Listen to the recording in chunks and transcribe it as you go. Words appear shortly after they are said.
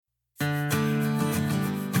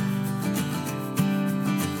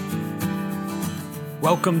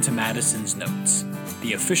Welcome to Madison's Notes,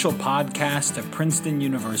 the official podcast of Princeton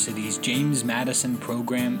University's James Madison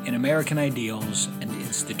Program in American Ideals and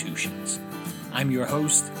Institutions. I'm your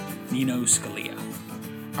host, Nino Scalia.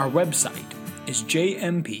 Our website is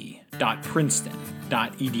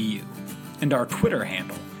jmp.princeton.edu, and our Twitter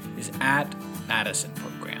handle is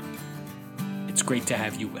 @MadisonProgram. It's great to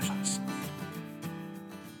have you with us.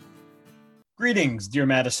 Greetings, dear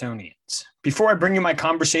Madisonians. Before I bring you my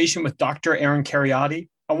conversation with Dr. Kheriaty,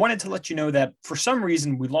 I wanted to let you know that for some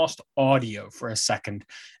reason we lost audio for a second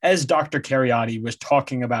as Dr. Kheriaty was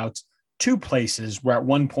talking about two places where at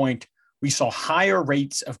one point we saw higher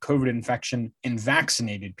rates of COVID infection in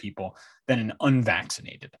vaccinated people than in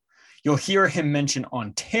unvaccinated. You'll hear him mention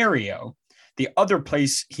Ontario. The other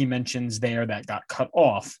place he mentions there that got cut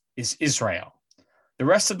off is Israel. The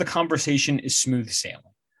rest of the conversation is smooth sailing.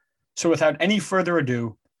 So without any further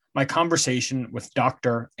ado, my conversation with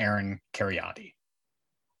Dr. Kheriaty.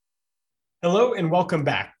 Hello and welcome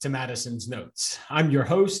back to Madison's Notes. I'm your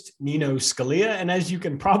host, Nino Scalia, and as you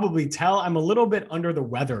can probably tell, I'm a little bit under the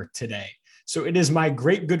weather today. So it is my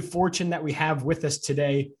great good fortune that we have with us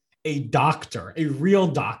today a doctor, a real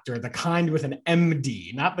doctor, the kind with an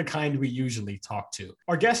MD, not the kind we usually talk to.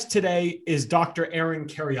 Our guest today is Dr.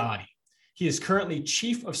 Kheriaty. He is currently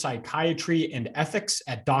Chief of Psychiatry and Ethics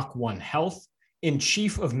at Doc One Health and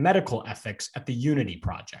Chief of Medical Ethics at the Unity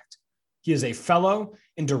Project. He is a fellow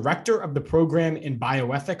and director of the program in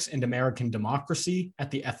Bioethics and American Democracy at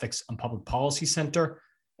the Ethics and Public Policy Center,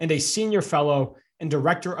 and a senior fellow and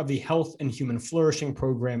director of the Health and Human Flourishing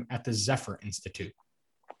program at the Zephyr Institute.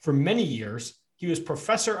 For many years, he was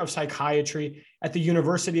professor of psychiatry at the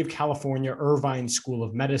University of California, Irvine School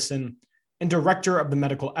of Medicine, and director of the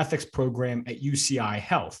medical ethics program at UCI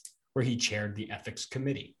Health, where he chaired the ethics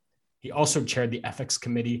committee. He also chaired the ethics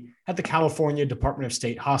committee at the California Department of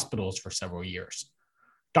State Hospitals for several years.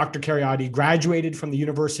 Dr. Kheriaty graduated from the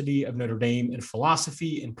University of Notre Dame in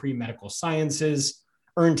philosophy and pre-medical sciences,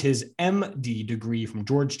 earned his MD degree from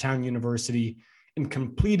Georgetown University, and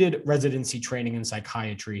completed residency training in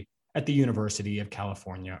psychiatry at the University of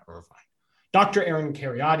California, Irvine. Dr.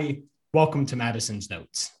 Kheriaty, welcome to Madison's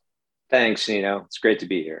Notes. Thanks, Nino. It's great to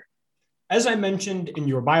be here. As I mentioned in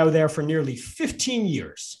your bio there, for nearly 15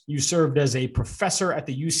 years, you served as a professor at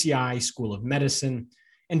the UCI School of Medicine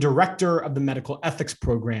and director of the medical ethics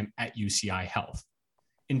program at UCI Health.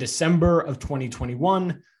 In December of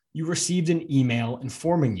 2021, you received an email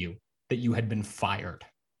informing you that you had been fired.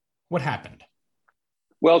 What happened?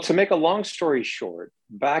 Well, to make a long story short,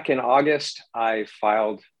 back in August, I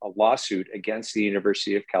filed a lawsuit against the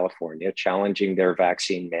University of California challenging their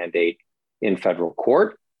vaccine mandate in federal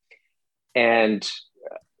court. And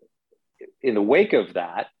in the wake of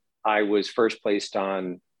that, I was first placed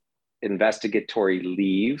on investigatory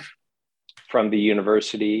leave from the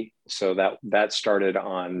university. So that started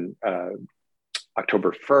on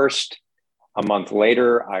October 1st. A month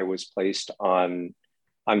later, I was placed on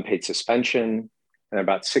unpaid suspension. And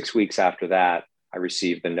about 6 weeks after that, I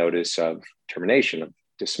received the notice of termination, of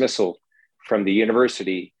dismissal from the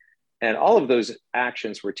university. And all of those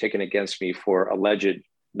actions were taken against me for alleged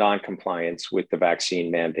non-compliance with the vaccine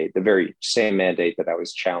mandate, the very same mandate that I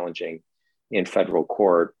was challenging in federal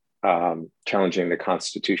court, challenging the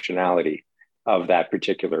constitutionality of that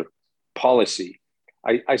particular policy.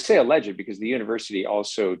 I say alleged because the university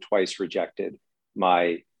also twice rejected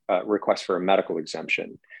my request for a medical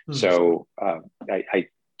exemption. Mm-hmm. So I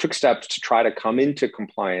took steps to try to come into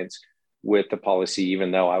compliance with the policy,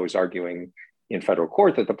 even though I was arguing in federal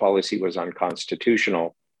court that the policy was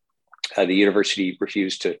unconstitutional. The university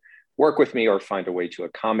refused to work with me or find a way to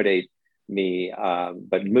accommodate me,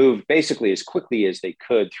 but moved basically as quickly as they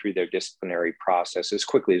could through their disciplinary process, as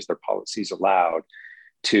quickly as their policies allowed,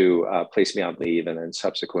 to place me on leave and then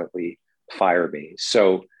subsequently fire me.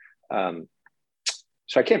 So I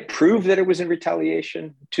can't prove that it was in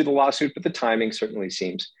retaliation to the lawsuit, but the timing certainly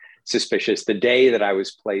seems suspicious. The day that I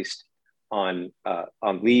was placed on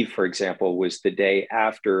leave, for example, was the day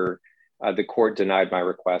after the court denied my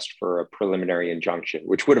request for a preliminary injunction,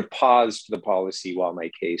 which would have paused the policy while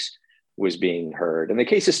my case was being heard. And the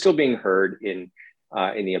case is still being heard in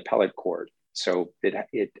the appellate court. So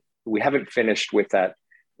we haven't finished with that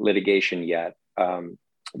litigation yet.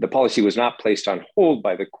 The policy was not placed on hold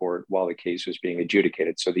by the court while the case was being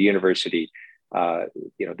adjudicated. So the university,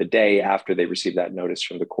 the day after they received that notice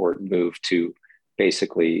from the court, moved to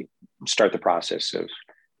basically start the process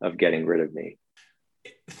of getting rid of me.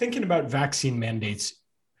 Thinking about vaccine mandates,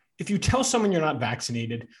 if you tell someone you're not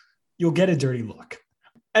vaccinated, you'll get a dirty look.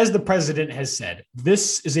 As the president has said,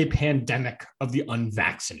 this is a pandemic of the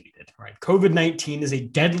unvaccinated, right? COVID-19 is a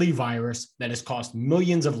deadly virus that has cost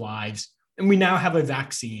millions of lives, and we now have a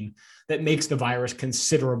vaccine that makes the virus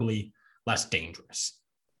considerably less dangerous.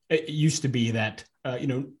 It used to be that,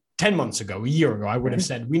 10 months ago, a year ago, I would have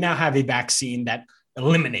said, we now have a vaccine that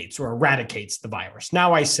eliminates or eradicates the virus.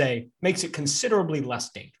 Now I say makes it considerably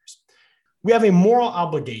less dangerous. We have a moral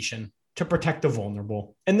obligation to protect the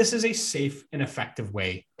vulnerable, and this is a safe and effective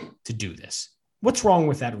way to do this. What's wrong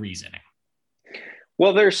with that reasoning?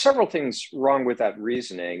 Well, there's several things wrong with that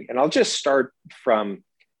reasoning, and I'll just start from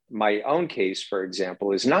my own case, for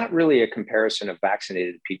example, is not really a comparison of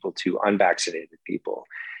vaccinated people to unvaccinated people.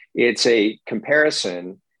 It's a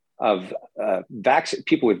comparison of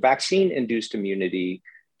people with vaccine-induced immunity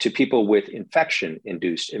to people with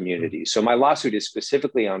infection-induced immunity. So my lawsuit is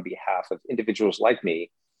specifically on behalf of individuals like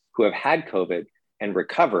me who have had COVID and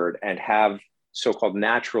recovered and have so-called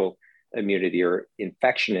natural immunity or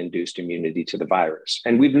infection-induced immunity to the virus.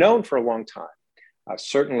 And we've known for a long time,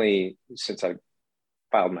 certainly since I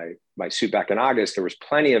filed my suit back in August, there was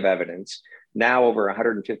plenty of evidence, now over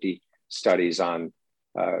 150 studies on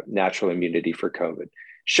natural immunity for COVID,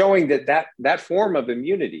 showing that form of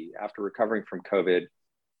immunity after recovering from COVID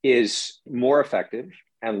is more effective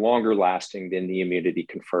and longer lasting than the immunity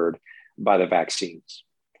conferred by the vaccines,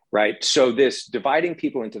 right? So this dividing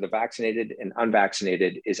people into the vaccinated and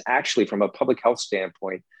unvaccinated is actually, from a public health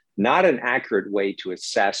standpoint, not an accurate way to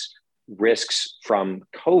assess risks from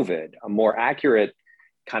COVID. A more accurate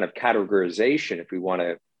kind of categorization, if we want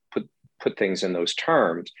to put things in those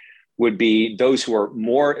terms, would be those who are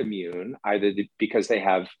more immune, either because they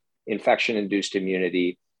have infection-induced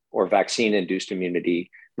immunity or vaccine-induced immunity,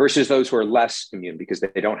 versus those who are less immune because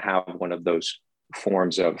they don't have one of those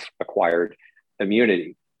forms of acquired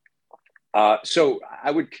immunity. So I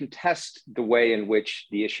would contest the way in which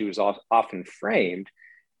the issue is often framed,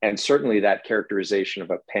 and certainly that characterization of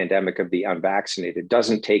a pandemic of the unvaccinated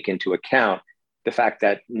doesn't take into account the fact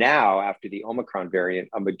that now, after the Omicron variant,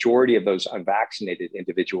 a majority of those unvaccinated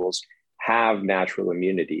individuals have natural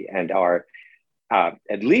immunity and are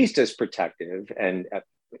at least as protective and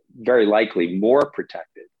very likely more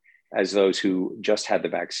protected as those who just had the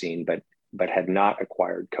vaccine but had not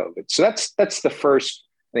acquired COVID. So that's the first,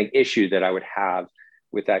 I think, issue that I would have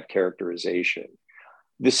with that characterization.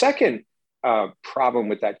 The second problem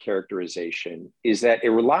with that characterization is that it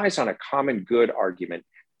relies on a common good argument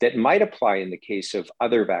that might apply in the case of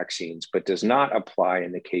other vaccines, but does not apply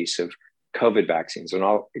in the case of COVID vaccines. And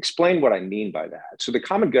I'll explain what I mean by that. So the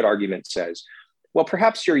common good argument says, well,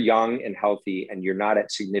 perhaps you're young and healthy and you're not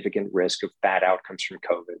at significant risk of bad outcomes from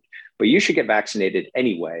COVID, but you should get vaccinated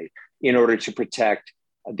anyway in order to protect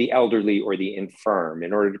the elderly or the infirm.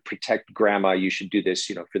 In order to protect grandma, you should do this,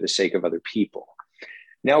 for the sake of other people.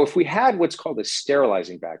 Now, if we had what's called a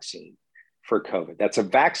sterilizing vaccine for COVID, that's a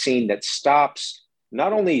vaccine that stops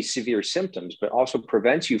not only severe symptoms, but also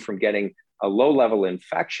prevents you from getting a low-level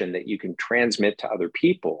infection that you can transmit to other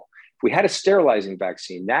people. If we had a sterilizing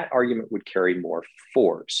vaccine, that argument would carry more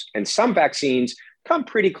force. And some vaccines come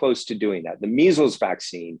pretty close to doing that. The measles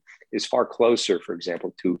vaccine is far closer, for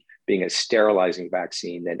example, to being a sterilizing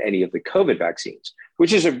vaccine than any of the COVID vaccines,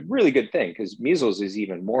 which is a really good thing because measles is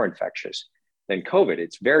even more infectious than COVID.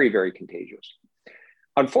 It's very, very contagious.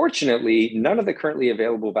 Unfortunately, none of the currently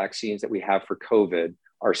available vaccines that we have for COVID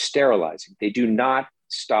are sterilizing. They do not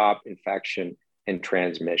stop infection and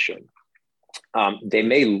transmission. They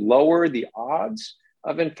may lower the odds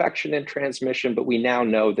of infection and transmission, but we now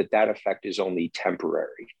know that effect is only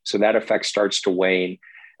temporary. So that effect starts to wane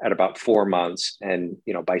at about 4 months. And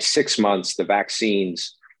by 6 months, the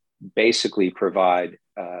vaccines basically provide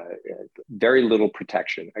very little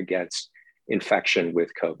protection against infection with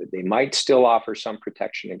COVID. They might still offer some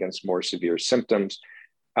protection against more severe symptoms,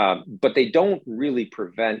 but they don't really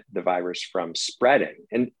prevent the virus from spreading.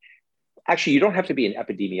 And actually, you don't have to be an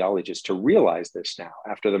epidemiologist to realize this now.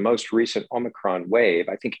 After the most recent Omicron wave,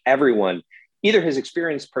 I think everyone either has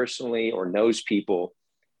experienced personally or knows people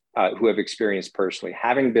who have experienced personally,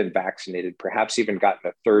 having been vaccinated, perhaps even gotten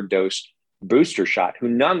a third dose booster shot, who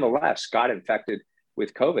nonetheless got infected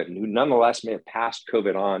with COVID and who nonetheless may have passed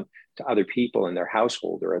COVID on to other people in their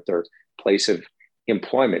household or at their place of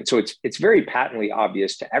employment. So it's very patently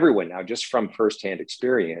obvious to everyone now, just from firsthand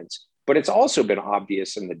experience. But it's also been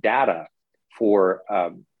obvious in the data for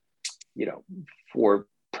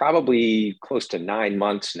probably close to 9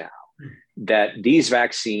 months now that these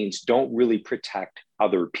vaccines don't really protect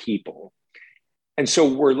other people. And so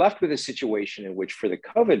we're left with a situation in which for the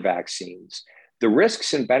COVID vaccines, the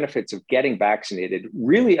risks and benefits of getting vaccinated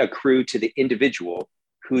really accrue to the individual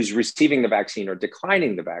who's receiving the vaccine or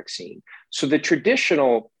declining the vaccine. So the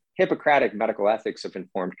traditional Hippocratic medical ethics of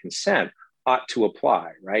informed consent ought to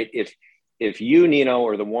apply, right? If you, Nino,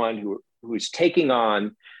 are the one who's taking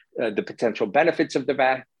on the potential benefits of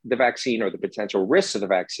the vaccine or the potential risks of the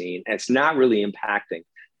vaccine, and it's not really impacting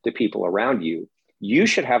the people around you, you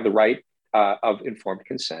should have the right of informed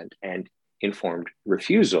consent and informed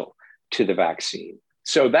refusal to the vaccine.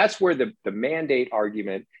 So that's where the mandate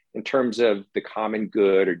argument in terms of the common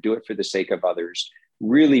good or do it for the sake of others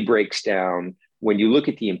really breaks down when you look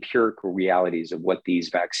at the empirical realities of what these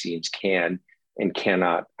vaccines can and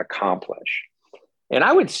cannot accomplish. And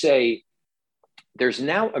I would say there's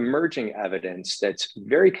now emerging evidence that's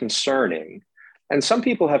very concerning. And some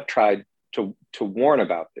people have tried to warn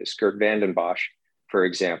about this. Geert Vanden Bossche, for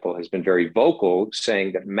example, has been very vocal,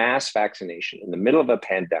 saying that mass vaccination in the middle of a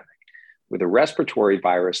pandemic with a respiratory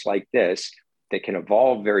virus like this that can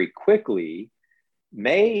evolve very quickly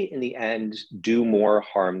may, in the end, do more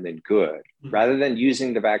harm than good. Rather than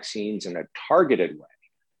using the vaccines in a targeted way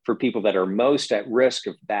for people that are most at risk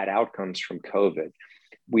of bad outcomes from COVID,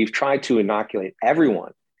 we've tried to inoculate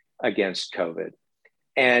everyone against COVID.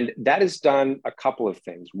 And that has done a couple of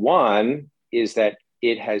things. One is that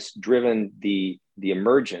it has driven the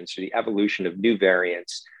emergence or the evolution of new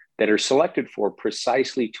variants that are selected for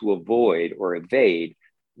precisely to avoid or evade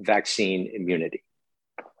vaccine immunity,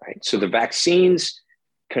 right? So the vaccines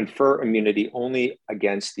confer immunity only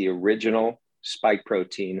against the original spike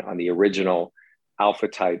protein on the original alpha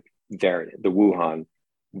type variant, the Wuhan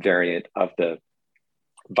variant of the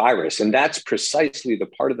virus. And that's precisely the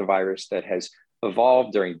part of the virus that has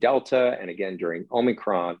evolved during Delta and again during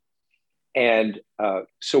Omicron. And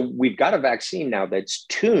so we've got a vaccine now that's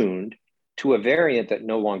tuned to a variant that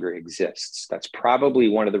no longer exists. That's probably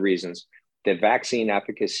one of the reasons that vaccine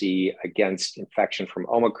efficacy against infection from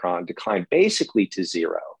Omicron declined basically to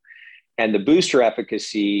zero. And the booster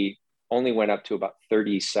efficacy only went up to about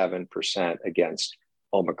 37% against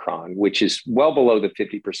Omicron, which is well below the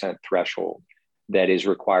 50% threshold that is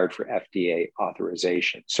required for FDA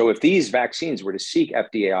authorization. So if these vaccines were to seek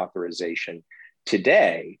FDA authorization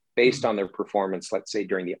today, based on their performance, let's say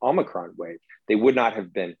during the Omicron wave, they would not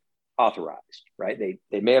have been authorized, right?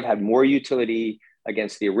 They may have had more utility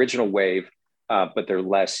against the original wave, but they're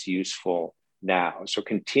less useful now. So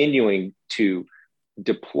continuing to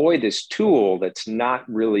deploy this tool that's not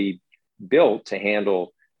really built to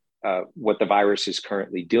handle what the virus is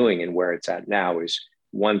currently doing and where it's at now is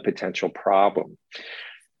one potential problem.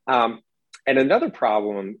 And another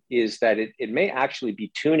problem is that it may actually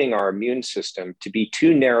be tuning our immune system to be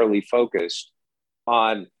too narrowly focused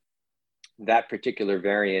on that particular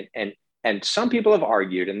variant. And some people have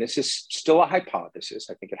argued, and this is still a hypothesis,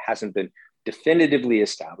 I think it hasn't been definitively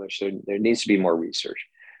established, so there needs to be more research,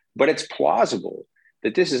 but it's plausible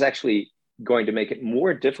that this is actually going to make it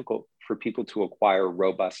more difficult for people to acquire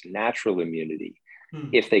robust natural immunity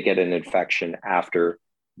if they get an infection after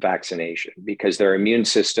vaccination, because their immune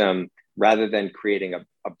system, rather than creating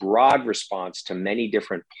a broad response to many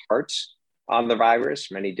different parts on the virus,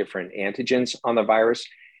 many different antigens on the virus,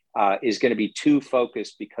 is going to be too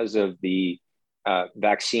focused because of the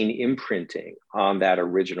vaccine imprinting on that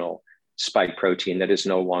original spike protein that is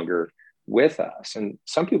no longer with us. And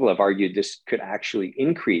some people have argued this could actually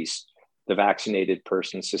increase the vaccinated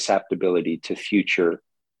person's susceptibility to future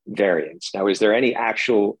variants. Now, is there any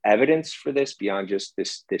actual evidence for this beyond just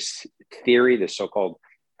this theory, the so-called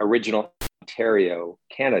original Ontario,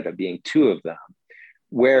 Canada being two of them,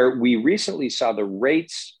 where we recently saw the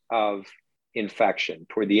rates of infection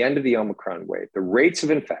toward the end of the Omicron wave, the rates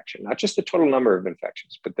of infection, not just the total number of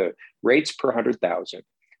infections, but the rates per 100,000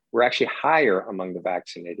 were actually higher among the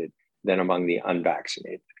vaccinated than among the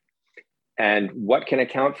unvaccinated. And what can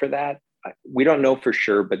account for that? We don't know for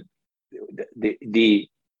sure, but the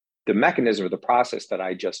mechanism or the process that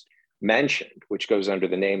I just mentioned, which goes under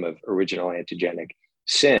the name of original antigenic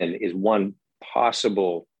sin, is one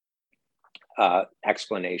possible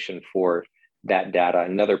explanation for that data.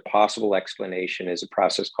 Another possible explanation is a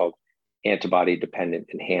process called antibody-dependent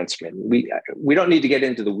enhancement. We don't need to get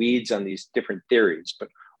into the weeds on these different theories, but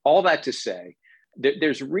all that to say,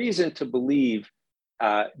 there's reason to believe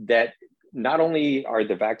that not only are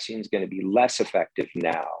the vaccines going to be less effective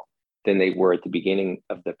now than they were at the beginning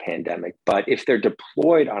of the pandemic, but if they're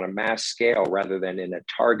deployed on a mass scale rather than in a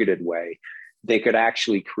targeted way, they could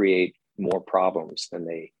actually create more problems than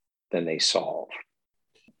they solve.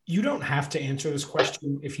 You don't have to answer this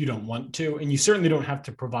question if you don't want to, and you certainly don't have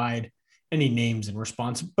to provide any names in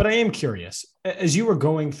response, but I am curious. As you were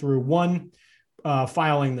going through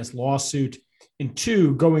filing this lawsuit, And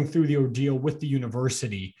two, going through the ordeal with the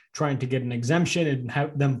university, trying to get an exemption and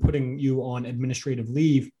have them putting you on administrative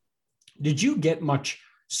leave. Did you get much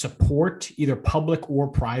support, either public or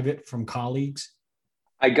private, from colleagues?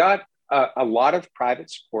 I got a lot of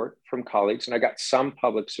private support from colleagues, and I got some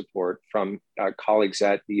public support from colleagues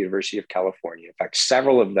at the University of California. In fact,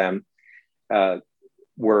 several of them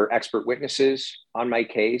were expert witnesses on my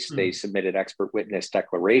case. They submitted expert witness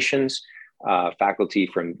declarations, faculty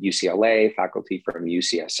from UCLA, faculty from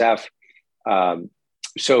UCSF.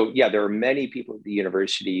 So yeah, there are many people at the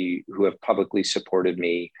university who have publicly supported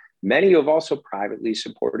me, many who have also privately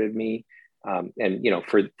supported me, and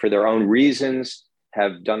for their own reasons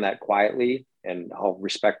have done that quietly, and I'll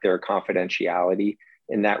respect their confidentiality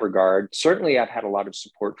in that regard. Certainly, I've had a lot of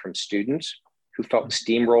support from students who felt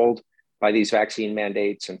steamrolled by these vaccine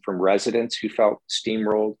mandates, and from residents who felt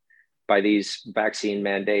steamrolled by these vaccine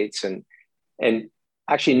mandates. And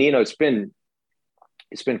actually, Nino, it's been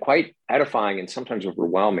quite edifying and sometimes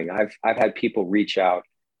overwhelming. I've had people reach out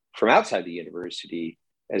from outside the university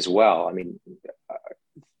as well. I mean,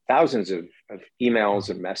 thousands of emails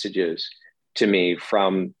and messages to me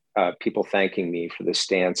from people thanking me for the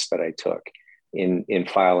stance that I took in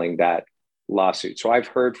filing that lawsuit. So I've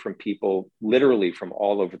heard from people literally from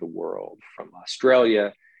all over the world, from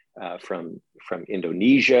Australia, from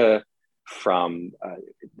Indonesia, from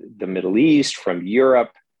the Middle East, from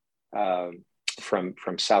Europe,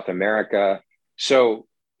 from South America. So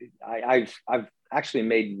I've actually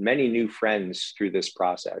made many new friends through this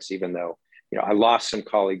process, even though I lost some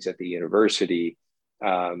colleagues at the university.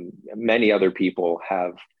 Many other people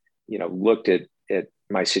have looked at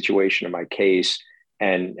my situation and my case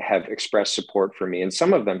and have expressed support for me. And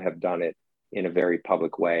some of them have done it in a very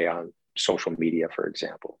public way on social media, for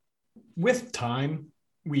example. With time,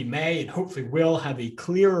 we may and hopefully will have a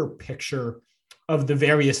clearer picture of the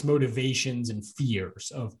various motivations and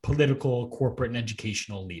fears of political, corporate, and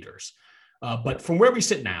educational leaders. But from where we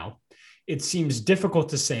sit now, it seems difficult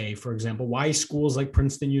to say, for example, why schools like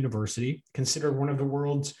Princeton University, considered one of the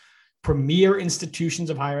world's premier institutions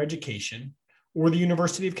of higher education, or the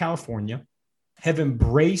University of California, have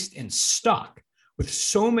embraced and stuck with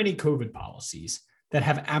so many COVID policies that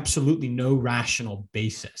have absolutely no rational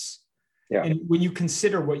basis. Yeah. And when you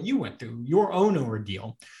consider what you went through, your own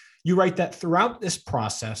ordeal, you write that throughout this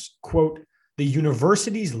process, quote, the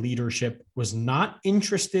university's leadership was not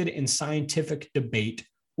interested in scientific debate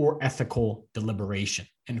or ethical deliberation,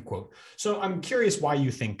 end quote. So I'm curious why you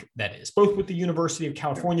think that is, both with the University of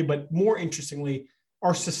California, but more interestingly,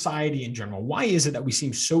 our society in general. Why is it that we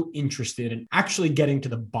seem so interested in actually getting to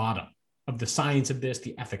the bottom of the science of this,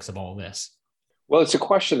 the ethics of all this? Well, it's a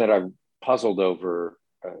question that I've puzzled over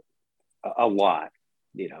a lot,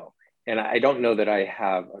 and I don't know that I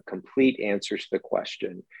have a complete answer to the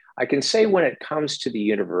question. I can say when it comes to the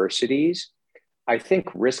universities, I think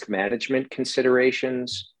risk management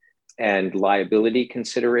considerations and liability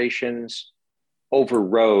considerations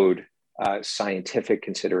overrode scientific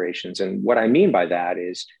considerations. And what I mean by that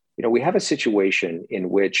is, we have a situation in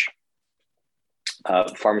which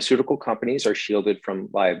pharmaceutical companies are shielded from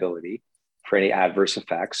liability for any adverse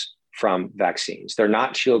effects from vaccines. They're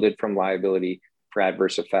not shielded from liability for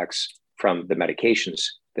adverse effects from the medications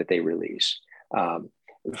that they release.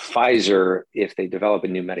 Pfizer, if they develop a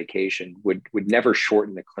new medication, would never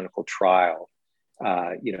shorten the clinical trial,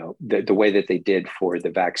 the way that they did for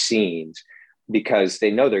the vaccines, because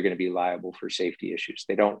they know they're going to be liable for safety issues.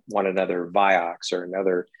 They don't want another Vioxx or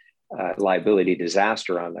another liability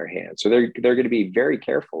disaster on their hands. So they're going to be very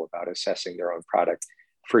careful about assessing their own product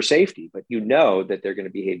for safety, but that they're going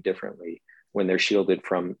to behave differently when they're shielded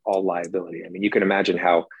from all liability. I mean, you can imagine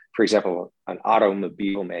how, for example, an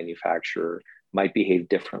automobile manufacturer might behave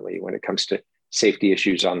differently when it comes to safety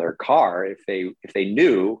issues on their car if they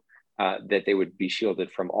knew that they would be shielded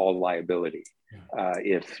from all liability.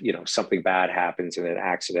 If something bad happens in an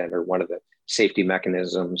accident or one of the safety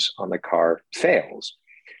mechanisms on the car fails.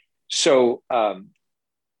 So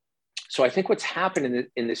I think what's happened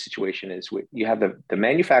in this situation is you have the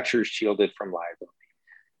manufacturers shielded from liability.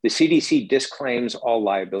 The CDC disclaims all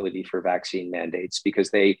liability for vaccine mandates because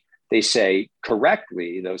they say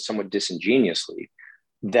correctly, though somewhat disingenuously,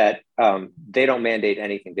 that they don't mandate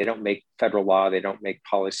anything. They don't make federal law. They don't make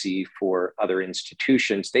policy for other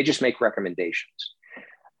institutions. They just make recommendations.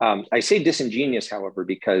 I say disingenuous, however,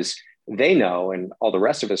 because they know, and all the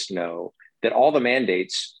rest of us know, that all the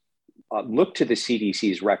mandates look to the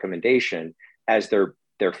CDC's recommendation as their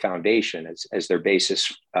foundation, as their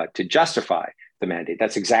basis to justify the mandate.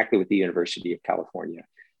 That's exactly what the University of California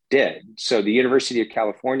did. So the University of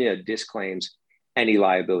California disclaims any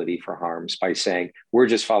liability for harms by saying, we're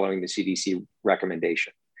just following the CDC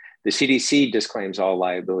recommendation. The CDC disclaims all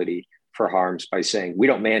liability for harms by saying, we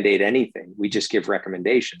don't mandate anything. We just give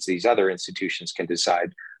recommendations. These other institutions can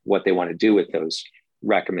decide what they want to do with those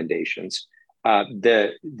recommendations.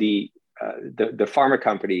 The pharma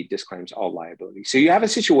company disclaims all liability. So you have a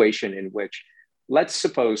situation in which, let's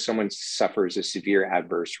suppose someone suffers a severe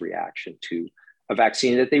adverse reaction to a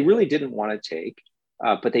vaccine that they really didn't want to take,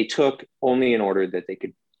 but they took only in order that they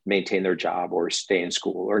could maintain their job or stay in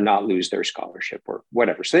school or not lose their scholarship or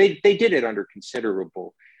whatever. So they did it under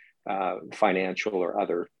considerable financial or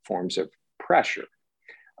other forms of pressure.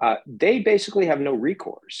 They basically have no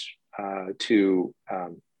recourse to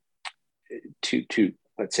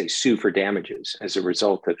let's say, sue for damages as a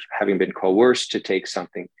result of having been coerced to take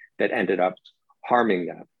something that ended up harming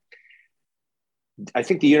them. I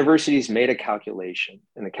think the universities made a calculation,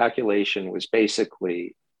 and the calculation was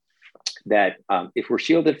basically that if we're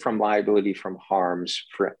shielded from liability from harms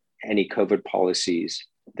for any COVID policies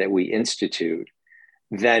that we institute,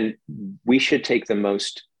 then we should take the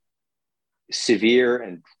most severe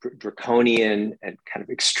and draconian and kind of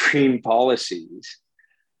extreme policies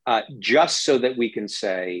just so that we can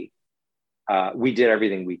say we did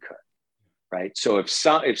everything we could, right? So if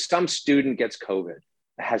some student gets COVID,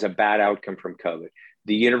 has a bad outcome from COVID,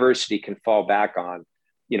 the university can fall back on,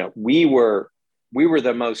 we were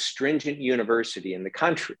the most stringent university in the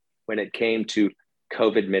country when it came to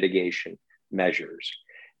COVID mitigation measures.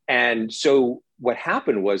 And so what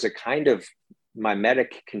happened was a kind of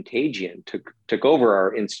mimetic contagion took over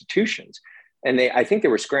our institutions. And I think they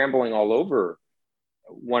were scrambling all over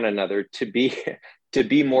one another to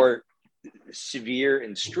be more severe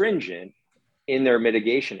and stringent in their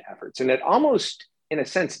mitigation efforts. And it almost, in a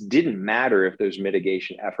sense, didn't matter if those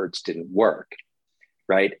mitigation efforts didn't work,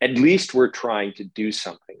 right? At least we're trying to do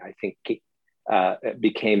something. I think it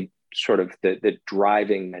became sort of the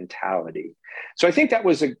driving mentality. So I think that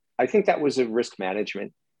was a risk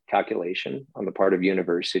management calculation on the part of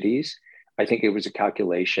universities. I think it was a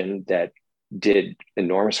calculation that did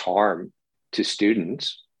enormous harm to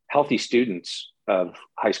students. Healthy students of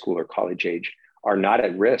high school or college age are not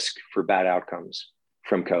at risk for bad outcomes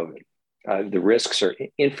from COVID. The risks are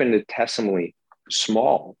infinitesimally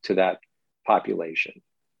small to that population.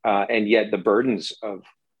 And yet the burdens of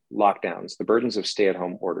lockdowns, the burdens of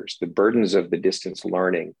stay-at-home orders, the burdens of the distance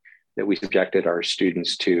learning that we subjected our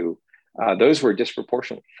students to, those were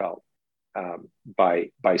disproportionately felt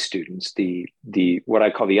by students. The what I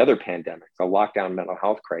call the other pandemic, the lockdown mental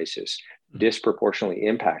health crisis, disproportionately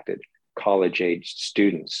impacted college-aged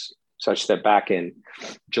students, such that back in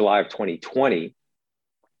July of 2020,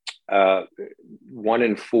 1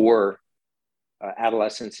 in 4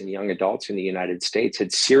 adolescents and young adults in the United States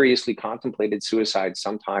had seriously contemplated suicide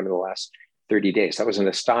sometime in the last 30 days. That was an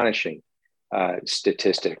astonishing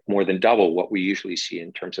statistic, more than double what we usually see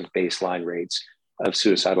in terms of baseline rates of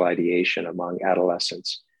suicidal ideation among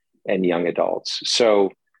adolescents and young adults.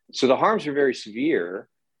 So the harms are very severe,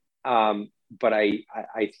 but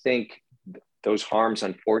I think those harms,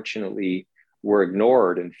 unfortunately, were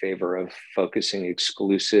ignored in favor of focusing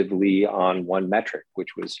exclusively on one metric,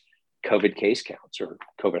 which was COVID case counts or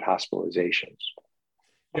COVID hospitalizations.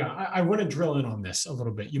 Yeah, I want to drill in on this a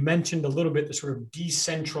little bit. You mentioned a little bit the sort of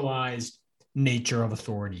decentralized nature of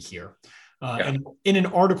authority here. And in an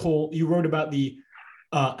article, you wrote about the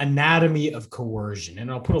anatomy of coercion.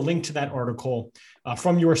 And I'll put a link to that article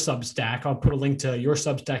from your Substack. I'll put a link to your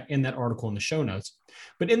Substack in that article in the show notes.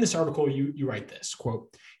 But in this article, you write this,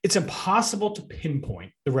 quote, "It's impossible to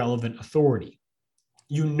pinpoint the relevant authority.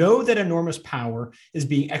 You know that enormous power is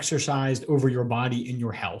being exercised over your body and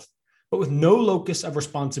your health, but with no locus of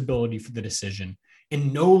responsibility for the decision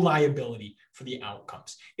and no liability for the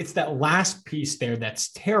outcomes." It's that last piece there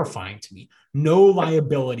that's terrifying to me. No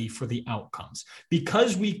liability for the outcomes.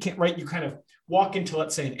 Because we can't, right? You kind of walk into,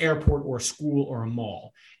 let's say, an airport or a school or a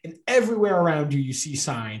mall, and everywhere around you, you see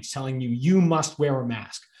signs telling you, you must wear a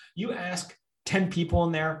mask. You ask 10 people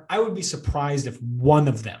in there, I would be surprised if one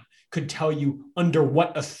of them could tell you under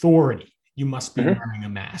what authority you must be wearing a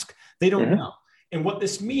mask. They don't know. And what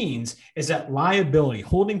this means is that liability,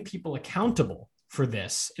 holding people accountable for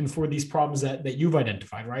this and for these problems that you've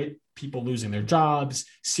identified, right? People losing their jobs,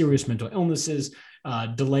 serious mental illnesses,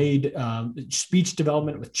 delayed speech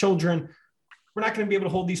development with children. We're not going to be able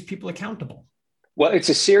to hold these people accountable. Well, it's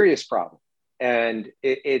a serious problem. And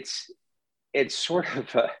it's sort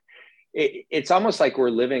of it's almost like we're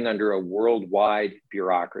living under a worldwide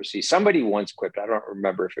bureaucracy. Somebody once quipped, I don't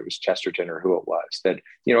remember if it was Chesterton or who it was, that,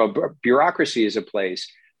 a bureaucracy is a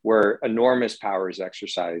place where enormous power is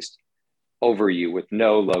exercised over you with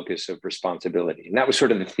no locus of responsibility. And that was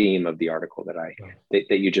sort of the theme of the article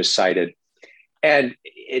that you just cited. And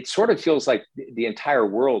it sort of feels like the entire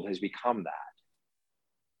world has become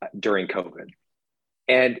that during COVID.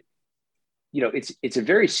 And, it's a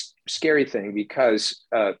very scary thing because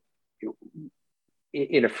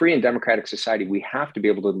in a free and democratic society, we have to be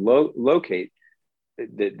able to locate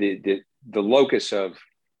the locus of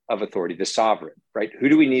authority, the sovereign, right? Who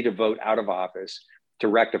do we need to vote out of office to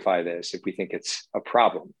rectify this if we think it's a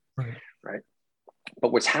problem, right?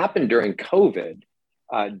 But what's happened during COVID,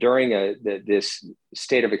 during this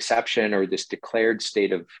state of exception or this declared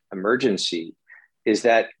state of emergency, is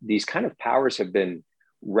that these kind of powers have been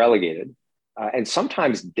relegated and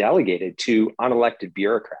sometimes delegated to unelected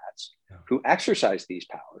bureaucrats who exercise these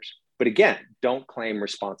powers, but again, don't claim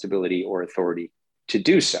responsibility or authority to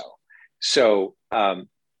do so. So,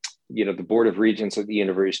 the Board of Regents at the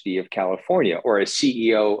University of California or a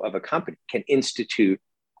CEO of a company can institute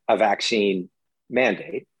a vaccine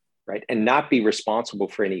mandate, right, and not be responsible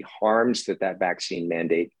for any harms that vaccine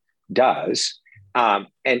mandate does,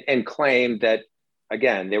 and claim that,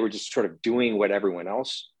 again, they were just sort of doing what everyone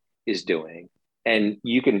else is doing. And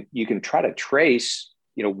you can try to trace,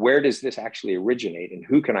 where does this actually originate and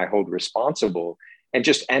who can I hold responsible, and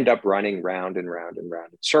just end up running round and round and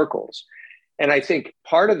round in circles. And I think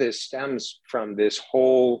part of this stems from this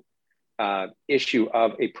whole issue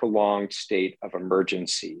of a prolonged state of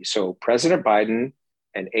emergency. So President Biden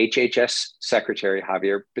and HHS Secretary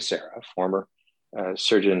Javier Becerra, former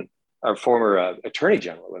Attorney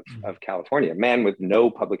General of California, a man with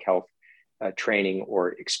no public health training or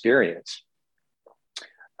experience,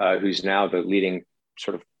 who's now the leading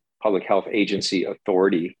sort of public health agency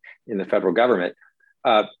authority in the federal government,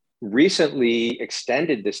 recently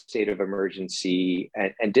extended the state of emergency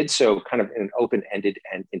and did so kind of in an open-ended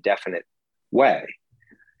and indefinite way.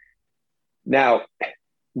 Now,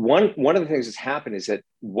 one of the things that's happened is that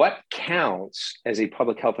what counts as a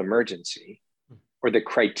public health emergency, or the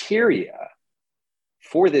criteria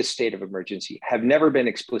for this state of emergency, have never been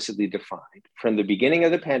explicitly defined from the beginning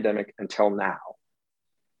of the pandemic until now,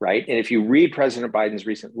 right? And if you read President Biden's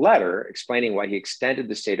recent letter explaining why he extended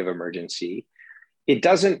the state of emergency, it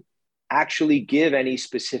doesn't actually give any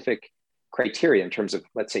specific criteria in terms of,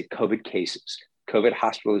 let's say, COVID cases, COVID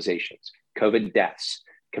hospitalizations, COVID deaths,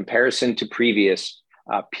 comparison to previous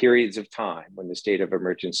periods of time when the state of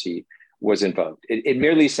emergency was invoked. It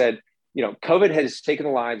merely said, COVID has taken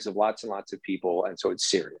the lives of lots and lots of people, and so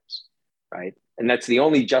it's serious, right? And that's the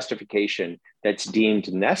only justification that's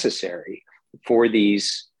deemed necessary for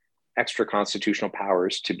these extra constitutional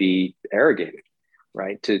powers to be arrogated,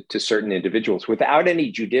 right, to certain individuals without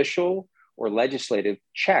any judicial or legislative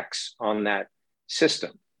checks on that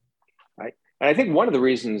system, right? And I think one of the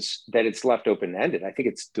reasons that it's left open-ended, I think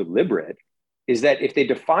it's deliberate, is that if they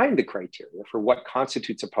define the criteria for what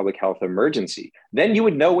constitutes a public health emergency, then you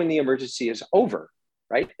would know when the emergency is over,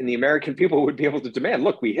 right? And the American people would be able to demand,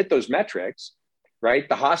 look, we hit those metrics, right?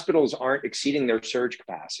 The hospitals aren't exceeding their surge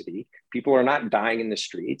capacity. People are not dying in the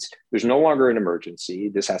streets. There's no longer an emergency.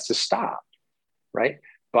 This has to stop, right?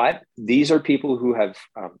 But these are people who have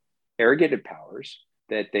arrogated powers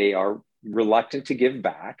that they are reluctant to give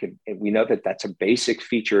back. And we know that that's a basic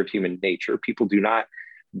feature of human nature. People do not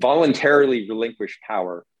voluntarily relinquish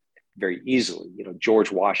power very easily.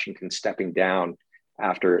 George Washington stepping down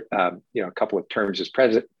after a couple of terms as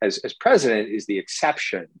president is the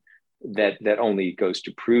exception that only goes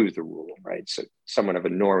to prove the rule, right? So someone of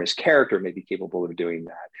enormous character may be capable of doing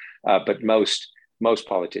that, but most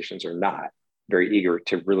politicians are not very eager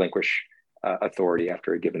to relinquish authority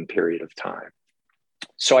after a given period of time.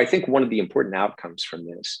 So I think one of the important outcomes from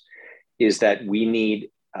this is that we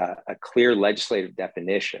need a clear legislative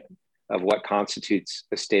definition of what constitutes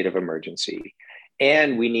a state of emergency.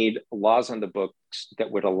 And we need laws on the books that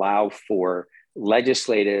would allow for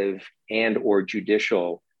legislative and or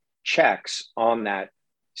judicial checks on that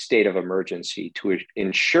state of emergency to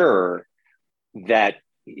ensure that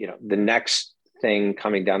the next thing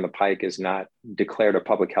coming down the pike is not declared a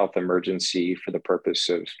public health emergency for the purpose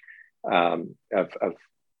of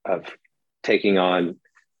taking on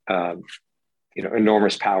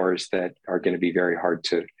enormous powers that are going to be very hard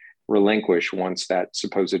to relinquish once that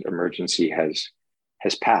supposed emergency has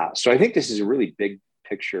passed. So I think this is a really big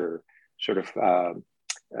picture sort of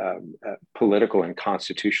political and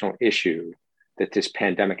constitutional issue that this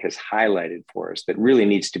pandemic has highlighted for us that really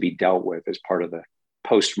needs to be dealt with as part of the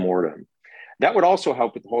post-mortem. That would also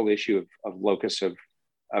help with the whole issue of locus of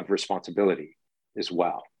responsibility as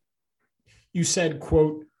well. You said,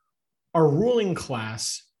 quote, our ruling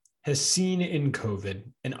class has seen in COVID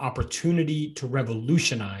an opportunity to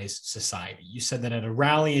revolutionize society. You said that at a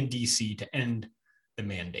rally in DC to end the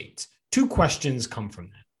mandates. Two questions come from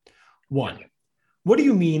that. One, what do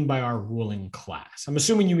you mean by our ruling class? I'm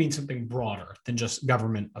assuming you mean something broader than just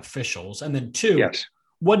government officials. And then two, Yes.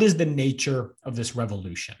 What is the nature of this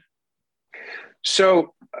revolution?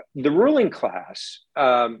 So the ruling class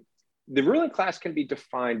can be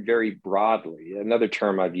defined very broadly. Another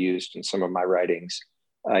term I've used in some of my writings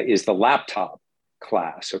is the laptop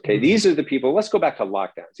class. Okay, These are the people, let's go back to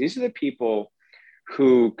lockdowns. These are the people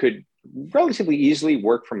who could relatively easily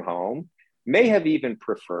work from home, may have even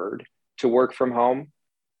preferred to work from home.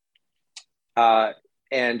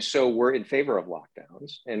 And so we're in favor of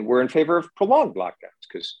lockdowns, and we're in favor of prolonged lockdowns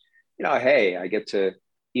because, hey, I get to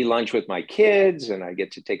eat lunch with my kids and I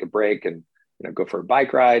get to take a break and, go for a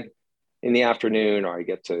bike ride in the afternoon, or I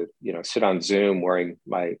get to, sit on Zoom wearing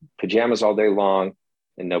my pajamas all day long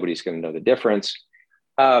and nobody's going to know the difference.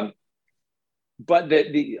 But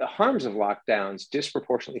the harms of lockdowns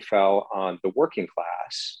disproportionately fell on the working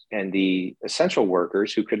class and the essential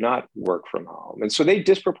workers who could not work from home. And so they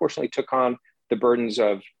disproportionately took on the burdens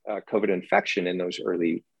of COVID infection in those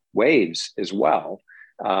early waves as well,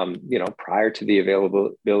 prior to the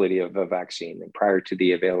availability of a vaccine and prior to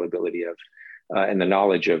the availability of and the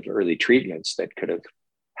knowledge of early treatments that could have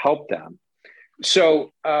helped them.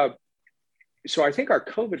 So I think our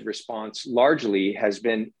COVID response largely has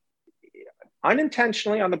been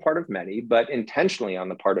unintentionally on the part of many, but intentionally on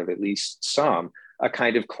the part of at least some, a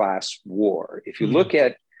kind of class war. If you look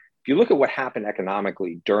at what happened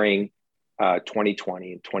economically during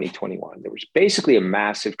 2020 and 2021, there was basically a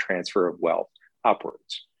massive transfer of wealth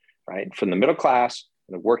upwards, right, from the middle class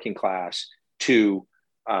and the working class to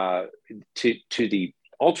the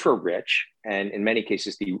ultra rich, and in many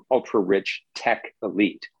cases the ultra rich tech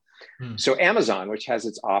elite. So Amazon, which has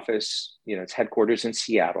its office, its headquarters in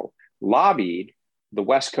Seattle, lobbied the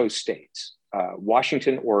West Coast states,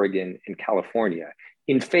 Washington, Oregon, and California,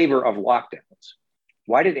 in favor of lockdowns.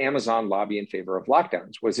 Why did Amazon lobby in favor of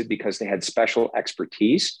lockdowns? Was it because they had special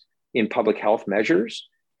expertise in public health measures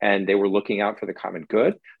and they were looking out for the common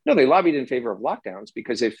good? No, they lobbied in favor of lockdowns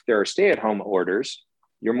because if there are stay-at-home orders,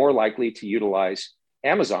 you're more likely to utilize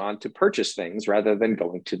Amazon to purchase things rather than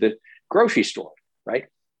going to the grocery store, right?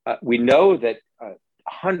 We know that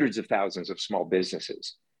hundreds of thousands of small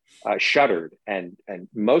businesses shuttered, and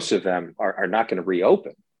most of them are not going to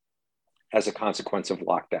reopen as a consequence of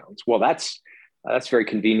lockdowns. Well, that's very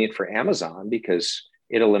convenient for Amazon because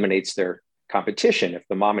it eliminates their competition. If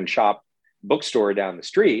the mom and shop bookstore down the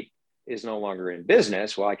street is no longer in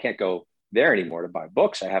business, well, I can't go there anymore to buy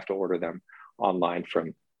books. I have to order them online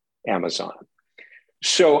from Amazon.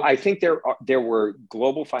 So I think there were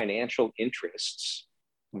global financial interests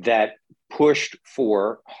that pushed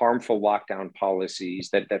for harmful lockdown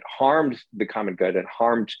policies that harmed the common good and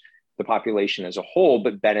harmed the population as a whole,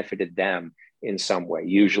 but benefited them in some way,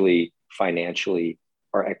 usually financially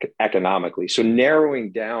or economically. So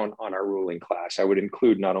narrowing down on our ruling class, I would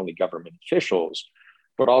include not only government officials,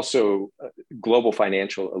 but also global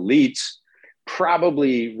financial elites,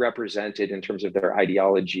 probably represented in terms of their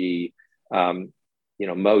ideology,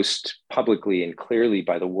 most publicly and clearly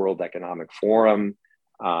by the World Economic Forum,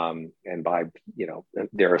 and by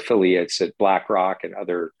their affiliates at BlackRock and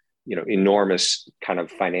other enormous kind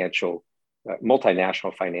of financial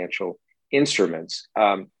multinational financial instruments.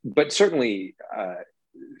 But certainly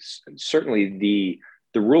the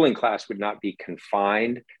ruling class would not be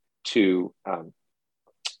confined to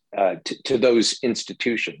those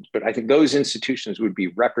institutions. But I think those institutions would be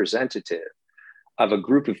representative of a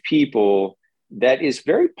group of people that is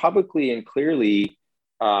very publicly and clearly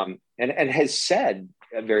and has said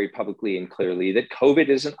very publicly and clearly that COVID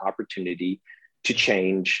is an opportunity to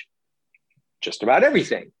change just about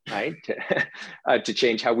everything, right? To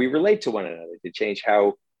change how we relate to one another, to change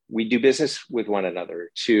how we do business with one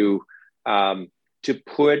another, to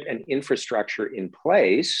put an infrastructure in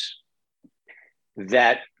place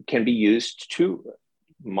that can be used to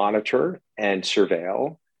monitor and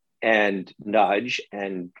surveil and nudge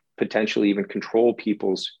and potentially even control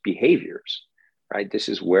people's behaviors, right? This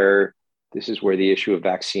is where the issue of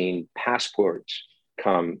vaccine passports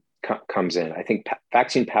comes in. I think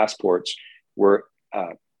vaccine passports were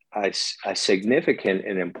a significant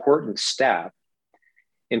and important step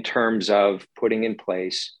in terms of putting in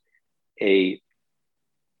place a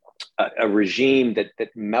regime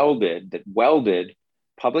that welded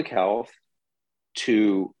public health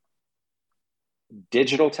to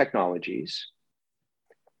digital technologies,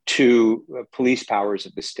 to police powers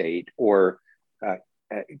of the state, or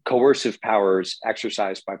coercive powers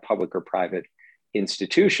exercised by public or private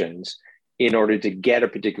institutions in order to get a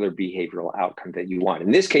particular behavioral outcome that you want.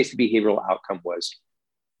 In this case, the behavioral outcome was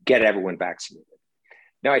get everyone vaccinated.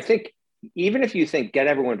 Now, I think even if you think get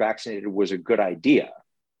everyone vaccinated was a good idea,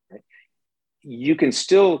 right, you can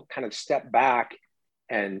still kind of step back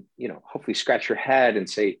and, hopefully scratch your head and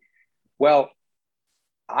say, well,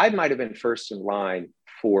 I might have been first in line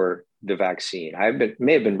for the vaccine.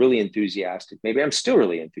 May have been really enthusiastic. Maybe I'm still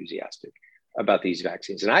really enthusiastic about these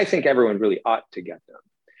vaccines. And I think everyone really ought to get them.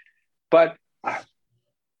 But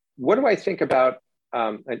what do I think about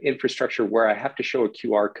an infrastructure where I have to show a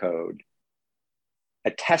QR code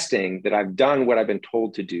attesting that I've done what I've been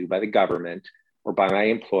told to do by the government or by my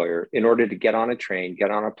employer in order to get on a train,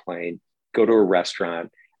 get on a plane, go to a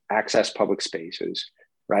restaurant, access public spaces,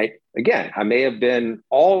 right? Again, I may have been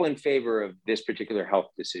all in favor of this particular health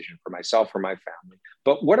decision for myself or my family,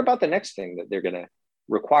 but what about the next thing that they're going to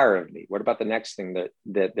require of me? What about the next thing that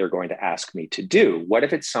they're going to ask me to do? What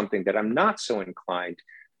if it's something that I'm not so inclined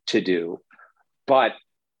to do, but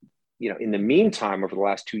in the meantime, over the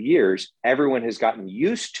last 2 years, everyone has gotten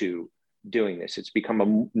used to doing this. It's become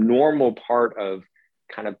a normal part of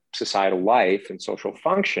kind of societal life and social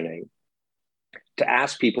functioning to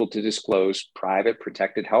ask people to disclose private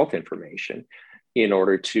protected health information in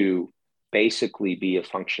order to basically be a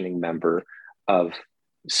functioning member of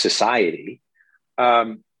society.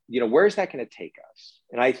 Where's that going to take us?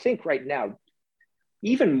 And I think right now,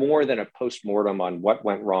 even more than a postmortem on what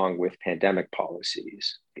went wrong with pandemic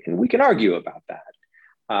policies, and we can argue about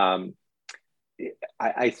that.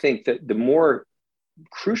 I think that the more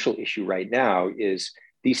crucial issue right now is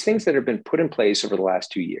these things that have been put in place over the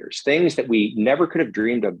last 2 years, things that we never could have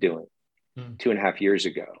dreamed of doing 2.5 years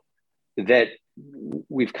ago, that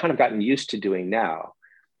we've kind of gotten used to doing now.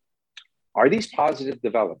 Are these positive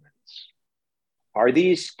developments? Are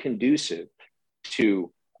these conducive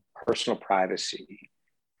to personal privacy?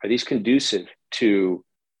 Are these conducive to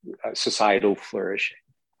societal flourishing?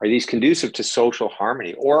 Are these conducive to social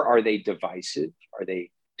harmony? Or are they divisive? Are they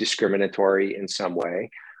discriminatory in some way?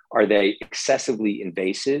 Are they excessively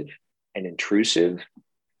invasive and intrusive?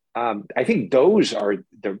 I think those are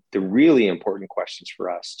the really important questions for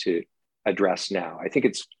us to address now. I think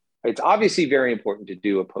it's obviously very important to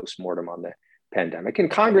do a postmortem on the pandemic, and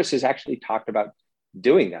Congress has actually talked about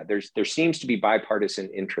doing that. There seems to be bipartisan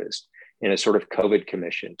interest in a sort of COVID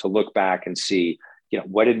commission to look back and see,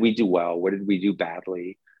 what did we do well? What did we do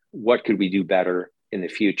badly? What could we do better in the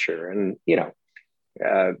future? And,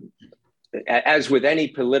 as with any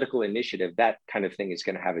political initiative, that kind of thing is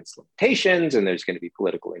going to have its limitations, and there's going to be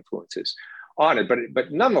political influences on it.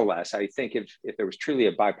 But nonetheless, I think if there was truly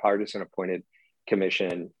a bipartisan appointed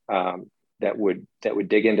commission that would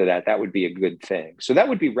dig into that, that would be a good thing. So that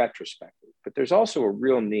would be retrospective. But there's also a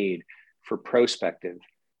real need for prospective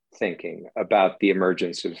thinking about the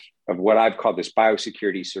emergence of what I've called this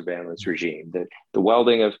biosecurity surveillance regime, the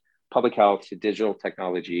welding of public health to digital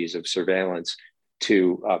technologies of surveillance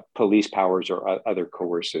to police powers or other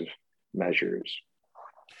coercive measures.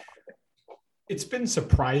 It's been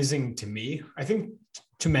surprising to me, I think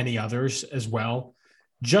to many others as well,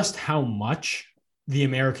 just how much the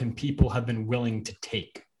American people have been willing to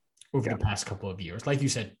take over the past couple of years. Like you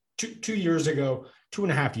said, 2 years ago,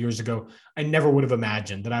 2.5 years ago, I never would have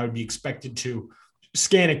imagined that I would be expected to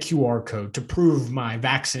scan a QR code to prove my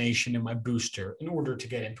vaccination and my booster in order to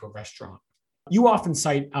get into a restaurant. You often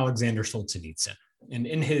cite Alexander Solzhenitsyn, and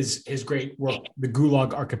in his great work, The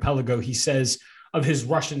Gulag Archipelago, he says of his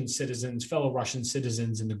fellow Russian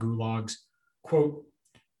citizens in the gulags, quote,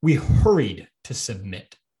 "We hurried to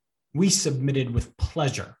submit. We submitted with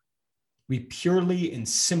pleasure. We purely and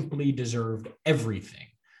simply deserved everything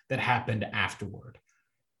that happened afterward,"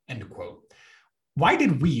 end quote. Why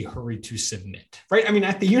did we hurry to submit, right? I mean,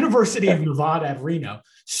 at the University of Nevada at Reno,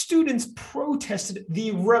 students protested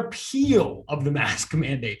the repeal of the mask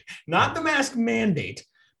mandate, not the mask mandate,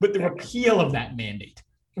 but the repeal of that mandate.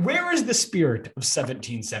 Where is the spirit of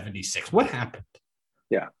 1776? What happened?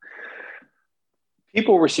 Yeah.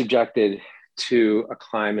 People were subjected to a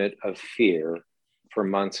climate of fear for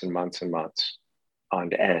months and months and months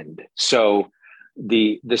on end. So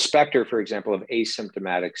the specter, for example, of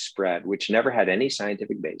asymptomatic spread, which never had any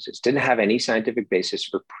scientific basis, didn't have any scientific basis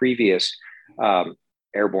for previous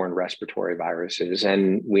airborne respiratory viruses,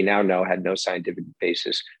 and we now know had no scientific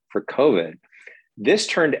basis for COVID. This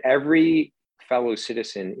turned every fellow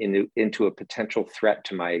citizen into a potential threat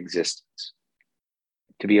to my existence,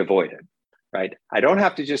 to be avoided, right? I don't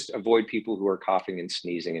have to just avoid people who are coughing and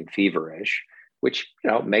sneezing and feverish, which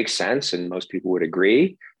makes sense, and most people would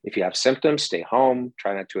agree. If you have symptoms, stay home,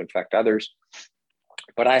 try not to infect others.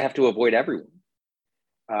 But I have to avoid everyone.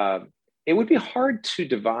 it would be hard to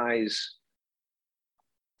devise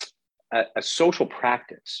a social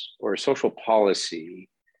practice or a social policy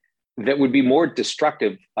that would be more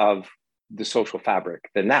destructive of the social fabric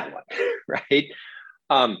than that one,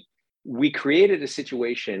 right? We created a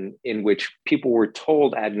situation in which people were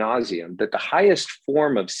told ad nauseum that the highest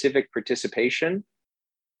form of civic participation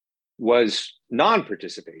was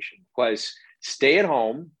non-participation, was stay at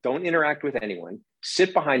home, don't interact with anyone,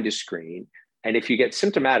 sit behind a screen, and if you get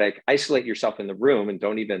symptomatic, isolate yourself in the room and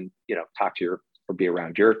don't even, talk to or be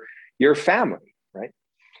around your family, right?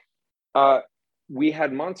 We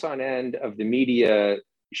had months on end of the media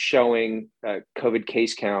showing COVID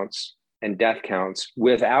case counts and death counts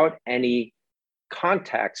without any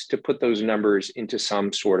context to put those numbers into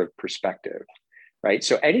some sort of perspective, right?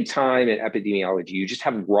 So anytime in epidemiology, you just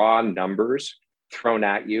have raw numbers thrown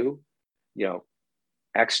at you,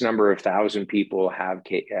 X number of thousand people have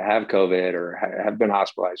COVID or have been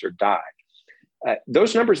hospitalized or died.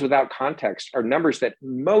 Those numbers without context are numbers that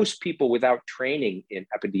most people without training in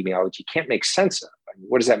epidemiology can't make sense of. I mean,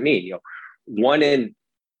 what does that mean? One in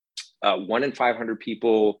 500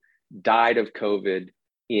 people died of COVID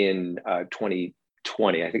in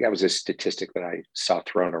 2020. I think that was a statistic that I saw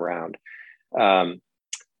thrown around.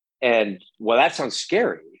 And well, that sounds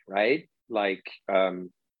scary, right? Like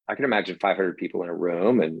I can imagine 500 people in a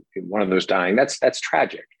room and one of those dying. That's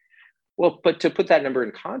tragic. Well, but to put that number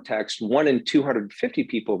in context, 1 in 250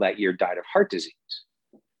 people that year died of heart disease,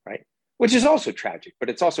 right? Which is also tragic, but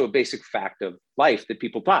it's also a basic fact of life that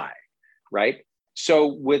people die, right? So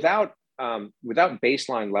without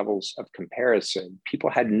baseline levels of comparison,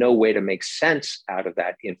 people had no way to make sense out of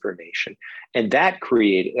that information. And that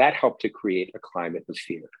helped to create a climate of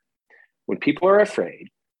fear. When people are afraid,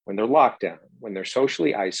 when they're locked down, when they're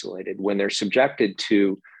socially isolated, when they're subjected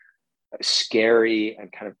to scary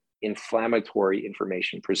and kind of inflammatory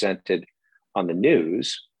information presented on the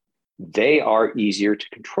news, they are easier to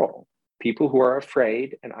control. People who are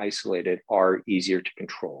afraid and isolated are easier to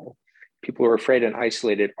control. People who are afraid and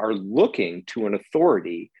isolated are looking to an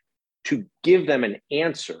authority to give them an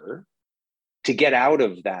answer to get out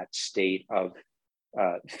of that state of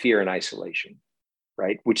fear and isolation,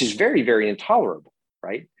 right? Which is very, very intolerable,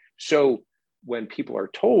 right? So when people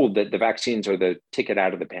are told that the vaccines are the ticket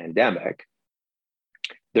out of the pandemic,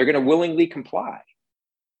 they're going to willingly comply,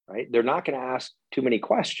 right? They're not going to ask too many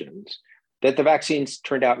questions. That the vaccines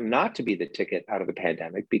turned out not to be the ticket out of the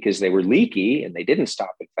pandemic because they were leaky and they didn't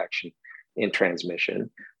stop infection and transmission,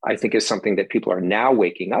 I think is something that people are now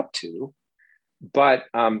waking up to. But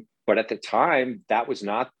at the time, that was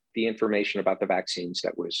not the information about the vaccines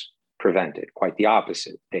that was prevented. Quite the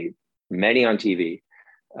opposite. Many on TV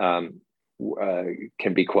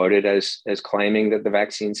can be quoted as claiming that the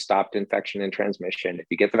vaccine stopped infection and transmission. If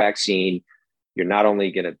you get the vaccine, you're not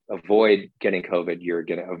only going to avoid getting COVID, you're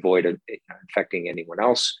going to avoid infecting anyone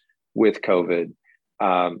else with COVID.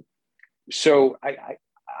 So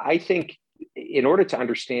I think in order to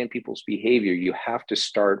understand people's behavior, you have to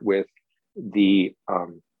start with the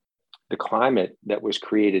climate that was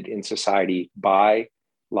created in society by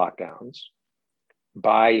lockdowns,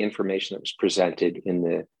 by information that was presented in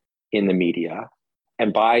the media,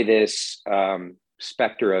 and by this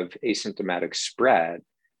specter of asymptomatic spread,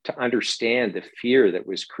 to understand the fear that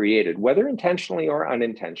was created, whether intentionally or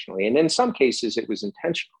unintentionally. And in some cases, it was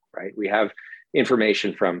intentional, right? We have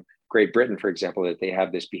information from Great Britain, for example, that they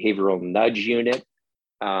have this behavioral nudge unit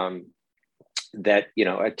that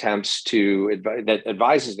attempts to that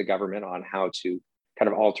advises the government on how to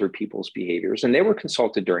kind of alter people's behaviors. And they were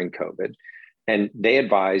consulted during COVID, and they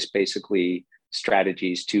advised basically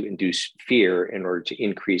strategies to induce fear in order to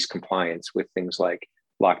increase compliance with things like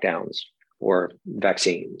lockdowns or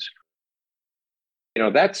vaccines.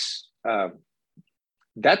 That's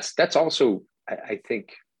also, I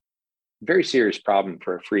think, very serious problem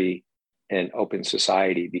for a free and open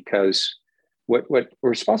society, because what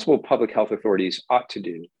responsible public health authorities ought to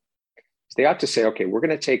do is they ought to say, okay, we're going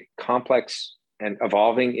to take complex and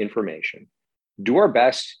evolving information, do our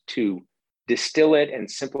best to distill it and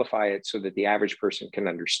simplify it so that the average person can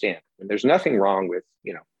understand. And there's nothing wrong with,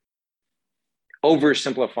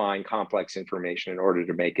 oversimplifying complex information in order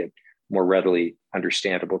to make it more readily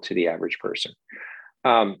understandable to the average person.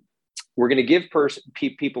 We're going to give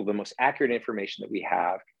people the most accurate information that we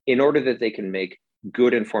have in order that they can make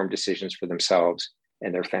good informed decisions for themselves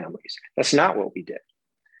and their families. That's not what we did.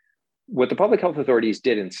 What the public health authorities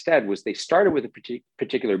did instead was they started with a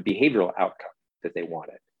particular behavioral outcome that they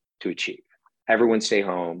wanted to achieve. Everyone stay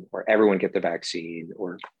home, or everyone get the vaccine,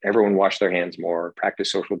 or everyone wash their hands more,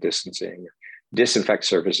 practice social distancing, disinfect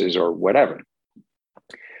surfaces, or whatever.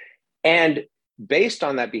 And based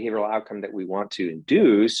on that behavioral outcome that we want to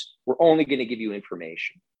induce, we're only going to give you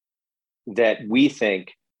information that we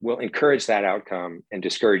think will encourage that outcome and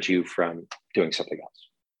discourage you from doing something else,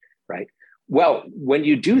 right? Well, when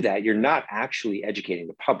you do that, you're not actually educating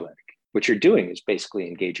the public. What you're doing is basically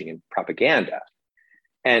engaging in propaganda.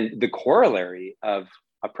 And the corollary of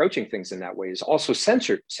approaching things in that way is also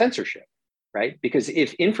censorship, right? Because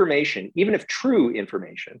if information, even if true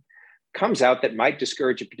information, comes out that might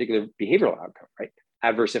discourage a particular behavioral outcome, right?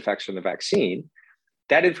 Adverse effects from the vaccine,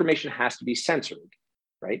 that information has to be censored,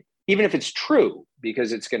 right? Even if it's true,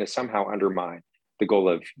 because it's going to somehow undermine the goal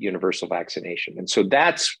of universal vaccination. And so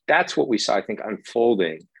that's what we saw, I think,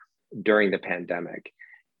 unfolding during the pandemic.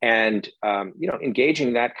 And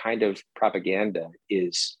engaging that kind of propaganda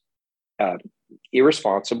is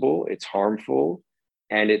irresponsible, it's harmful,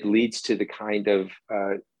 and it leads to the kind of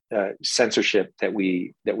censorship that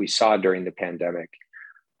we saw during the pandemic.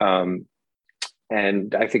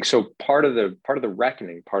 And I think so part of the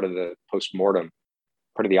reckoning, part of the postmortem,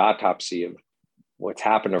 part of the autopsy of what's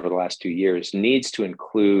happened over the last 2 years needs to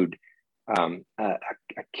include a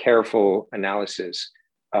careful analysis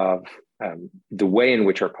of the way in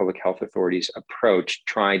which our public health authorities approach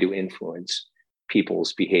trying to influence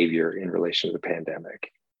people's behavior in relation to the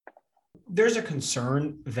pandemic. There's a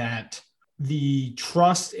concern that the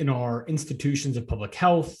trust in our institutions of public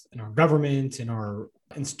health, in our government, in our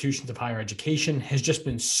institutions of higher education has just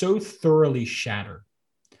been so thoroughly shattered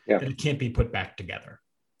that it can't be put back together.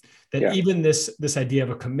 That even this idea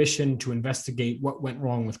of a commission to investigate what went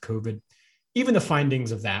wrong with COVID, even the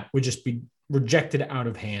findings of that would just be rejected out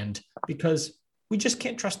of hand because we just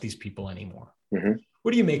can't trust these people anymore. Mm-hmm.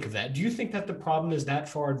 What do you make of that? Do you think that the problem is that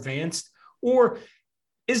far advanced, or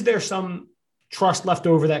is there some trust left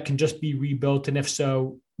over that can just be rebuilt? And if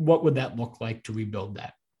so, what would that look like to rebuild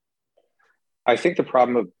that? I think the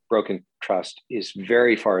problem of broken trust is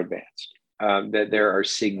very far advanced, that there are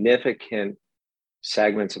significant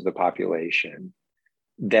segments of the population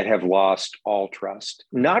that have lost all trust,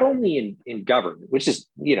 not only in government, which is,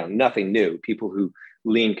 nothing new. People who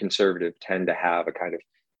lean conservative tend to have a kind of,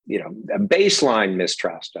 a baseline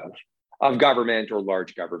mistrust of government or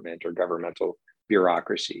large government or governmental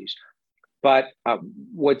bureaucracies. But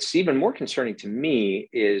what's even more concerning to me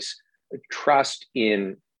is trust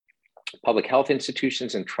in public health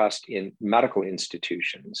institutions and trust in medical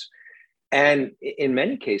institutions. And in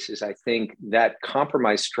many cases, I think that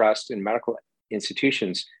compromised trust in medical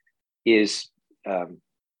institutions is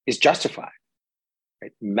justified.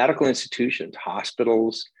 Right? Medical institutions,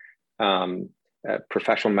 hospitals,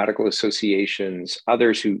 professional medical associations,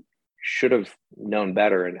 others who should have known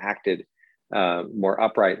better and acted more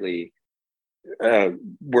uprightly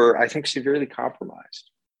were, I think, severely compromised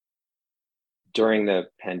during the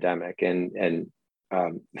pandemic and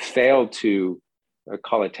failed to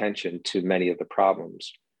call attention to many of the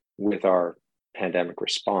problems with our pandemic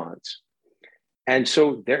response. And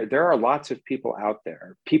so there are lots of people out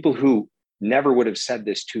there, people who never would have said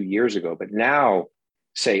this 2 years ago, but now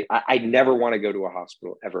say, I never want to go to a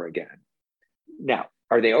hospital ever again. Now,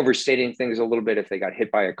 are they overstating things a little bit? If they got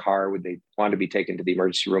hit by a car, would they want to be taken to the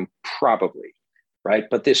emergency room? Probably, right?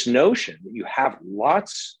 But this notion that you have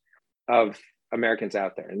lots of Americans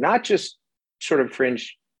out there, not just sort of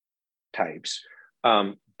fringe types,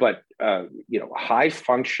 but high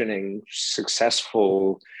functioning,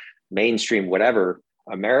 successful, mainstream, whatever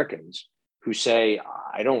Americans who say,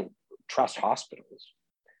 I don't trust hospitals.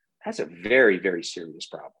 That's a very, very serious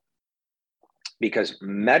problem, because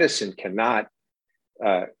medicine cannot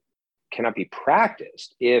be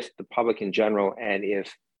practiced if the public in general and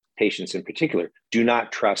if patients in particular do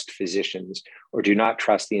not trust physicians or do not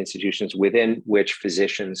trust the institutions within which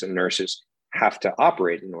physicians and nurses have to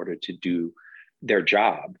operate in order to do their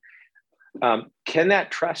job. Can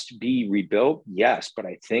that trust be rebuilt? Yes, but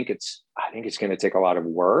I think it's going to take a lot of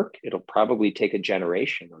work. It'll probably take a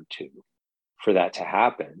generation or two for that to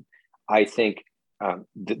happen. I think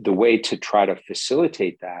the way to try to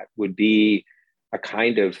facilitate that would be a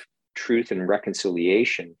kind of truth and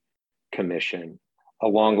reconciliation commission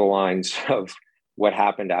along the lines of what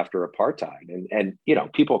happened after apartheid. And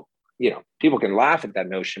people can laugh at that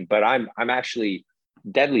notion, but I'm actually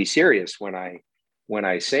deadly serious when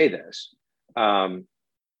I say this.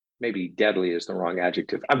 Maybe deadly is the wrong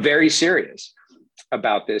adjective. I'm very serious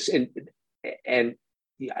about this, and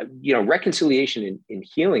reconciliation and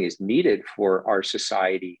healing is needed for our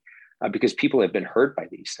society because people have been hurt by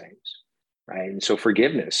these things, right? And so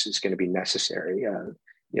forgiveness is going to be necessary,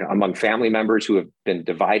 among family members who have been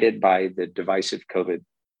divided by the divisive COVID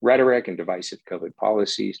rhetoric and divisive COVID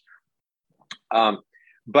policies.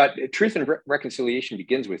 But truth and reconciliation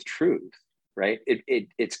begins with truth. right?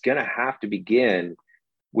 It's going to have to begin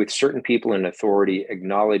with certain people in authority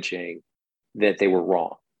acknowledging that they were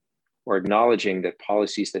wrong, or acknowledging that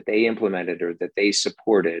policies that they implemented or that they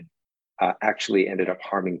supported actually ended up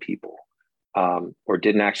harming people, or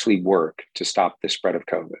didn't actually work to stop the spread of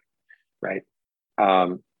COVID, right?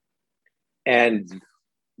 And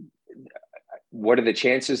what are the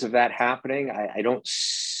chances of that happening?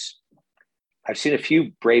 I've seen a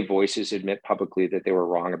few brave voices admit publicly that they were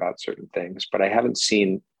wrong about certain things, but I haven't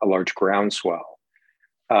seen a large groundswell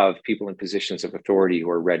of people in positions of authority who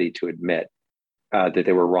are ready to admit that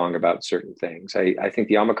they were wrong about certain things. I think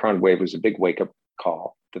the Omicron wave was a big wake-up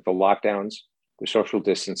call that the lockdowns, the social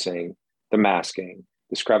distancing, the masking,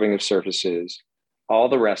 the scrubbing of surfaces, all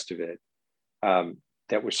the rest of it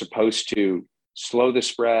that was supposed to slow the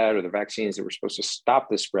spread, or the vaccines that were supposed to stop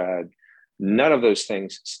the spread, none of those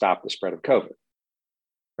things stopped the spread of COVID,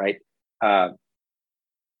 right? That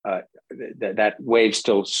wave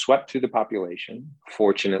still swept through the population.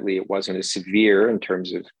 Fortunately, it wasn't as severe in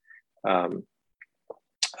terms of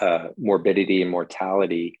morbidity and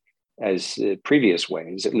mortality as previous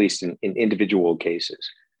waves, at least in individual cases.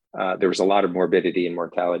 There was a lot of morbidity and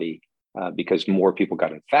mortality because more people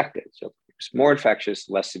got infected. So it was more infectious,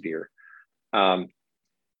 less severe.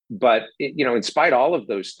 But in spite of all of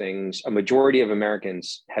those things, a majority of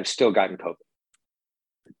Americans have still gotten COVID.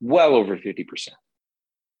 Well over 50%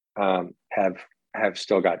 have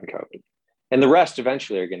still gotten COVID. And the rest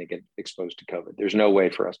eventually are going to get exposed to COVID. There's no way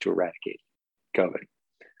for us to eradicate COVID.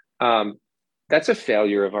 That's a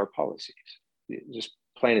failure of our policies, just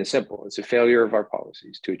plain and simple. It's a failure of our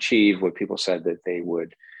policies to achieve what people said that they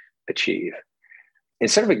would achieve.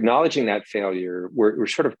 Instead of acknowledging that failure, we're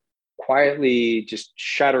sort of quietly just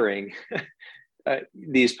shuttering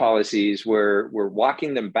these policies. We're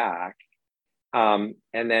walking them back, and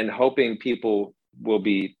then hoping people will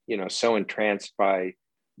be, so entranced by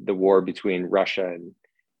the war between Russia and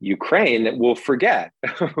Ukraine that we'll forget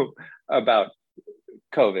about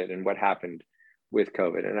COVID and what happened with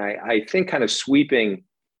COVID. And I think kind of sweeping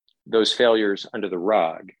those failures under the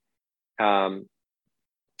rug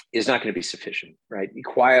is not going to be sufficient, right?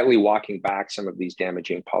 Quietly walking back some of these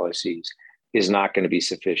damaging policies is not going to be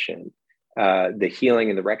sufficient. The healing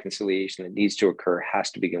and the reconciliation that needs to occur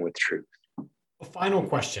has to begin with truth. A final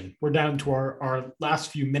question. We're down to our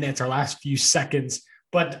last few minutes, our last few seconds,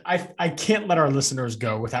 but I can't let our listeners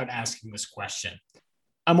go without asking this question.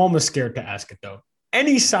 I'm almost scared to ask it though.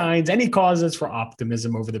 Any signs, any causes for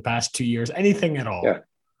optimism over the past 2 years, anything at all?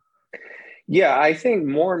 Yeah, I think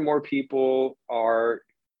more and more people are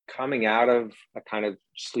coming out of a kind of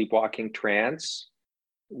sleepwalking trance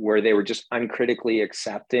where they were just uncritically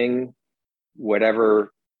accepting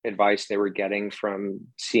whatever advice they were getting from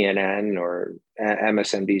CNN or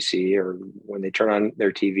MSNBC, or when they turn on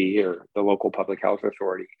their TV or the local public health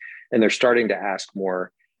authority, and they're starting to ask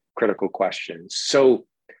more critical questions. So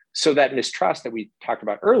that mistrust that we talked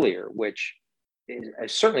about earlier, which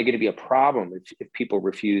is certainly going to be a problem if people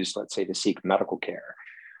refuse, let's say, to seek medical care,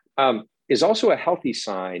 is also a healthy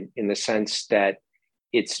sign in the sense that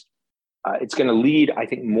it's going to lead, I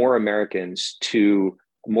think, more Americans to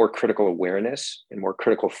more critical awareness and more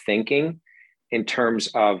critical thinking in terms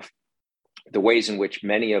of the ways in which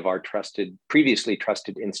many of our previously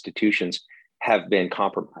trusted institutions have been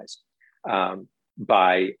compromised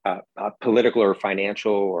by political or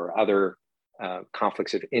financial or other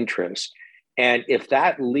conflicts of interest. And if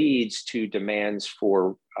that leads to demands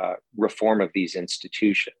for reform of these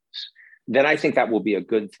institutions, then I think that will be a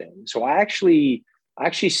good thing. So I actually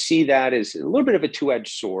see that as a little bit of a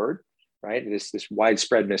two-edged sword, right? This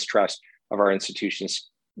widespread mistrust of our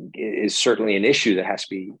institutions is certainly an issue that has to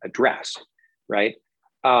be addressed, right?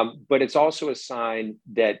 But it's also a sign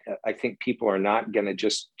that I think people are not going to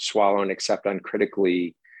just swallow and accept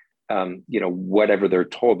uncritically, whatever they're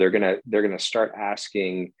told. They're going to start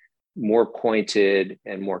asking more pointed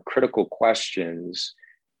and more critical questions.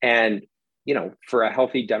 And for a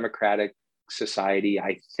healthy democratic society,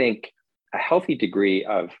 I think a healthy degree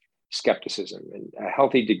of skepticism and a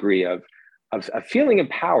healthy degree of feeling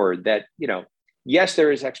empowered that, yes,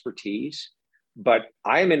 there is expertise, but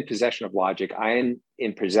I am in possession of logic. I am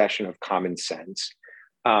in possession of common sense.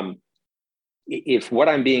 If what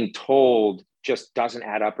I'm being told just doesn't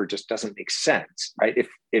add up or just doesn't make sense, right?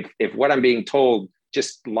 If what I'm being told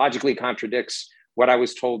just logically contradicts what I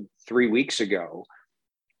was told 3 weeks ago,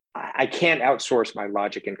 I can't outsource my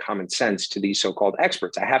logic and common sense to these so-called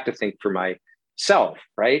experts. I have to think for myself,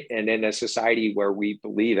 right? And in a society where we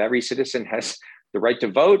believe every citizen has the right to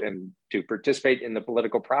vote and to participate in the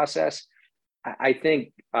political process, I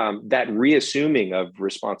think that reassuming of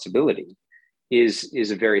responsibility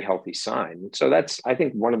is a very healthy sign. So that's, I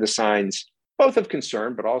think, one of the signs, both of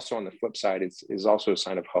concern, but also on the flip side, is also a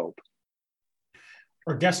sign of hope.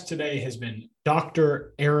 Our guest today has been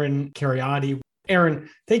Dr. Aaron Kheriaty. Aaron,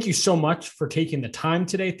 thank you so much for taking the time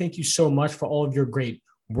today. Thank you so much for all of your great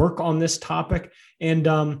work on this topic. And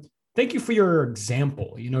thank you for your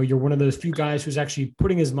example. You're one of those few guys who's actually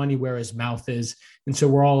putting his money where his mouth is. And so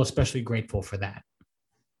we're all especially grateful for that.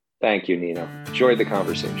 Thank you, Nino. Enjoyed the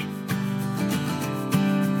conversation.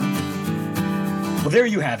 Well, there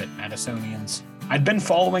you have it, Madisonians. I'd been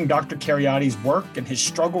following Dr. Kheriaty's work and his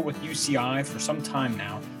struggle with UCI for some time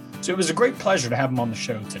now, so it was a great pleasure to have him on the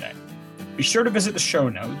show today. Be sure to visit the show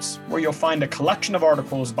notes, where you'll find a collection of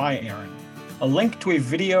articles by Aaron, a link to a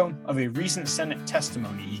video of a recent Senate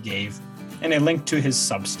testimony he gave, and a link to his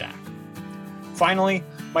Substack. Finally,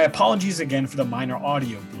 my apologies again for the minor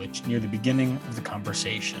audio glitch near the beginning of the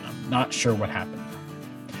conversation. I'm not sure what happened.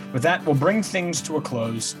 With that, we'll bring things to a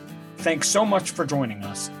close. Thanks so much for joining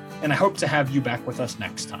us, and I hope to have you back with us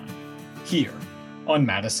next time, here on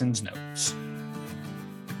Madison's Notes.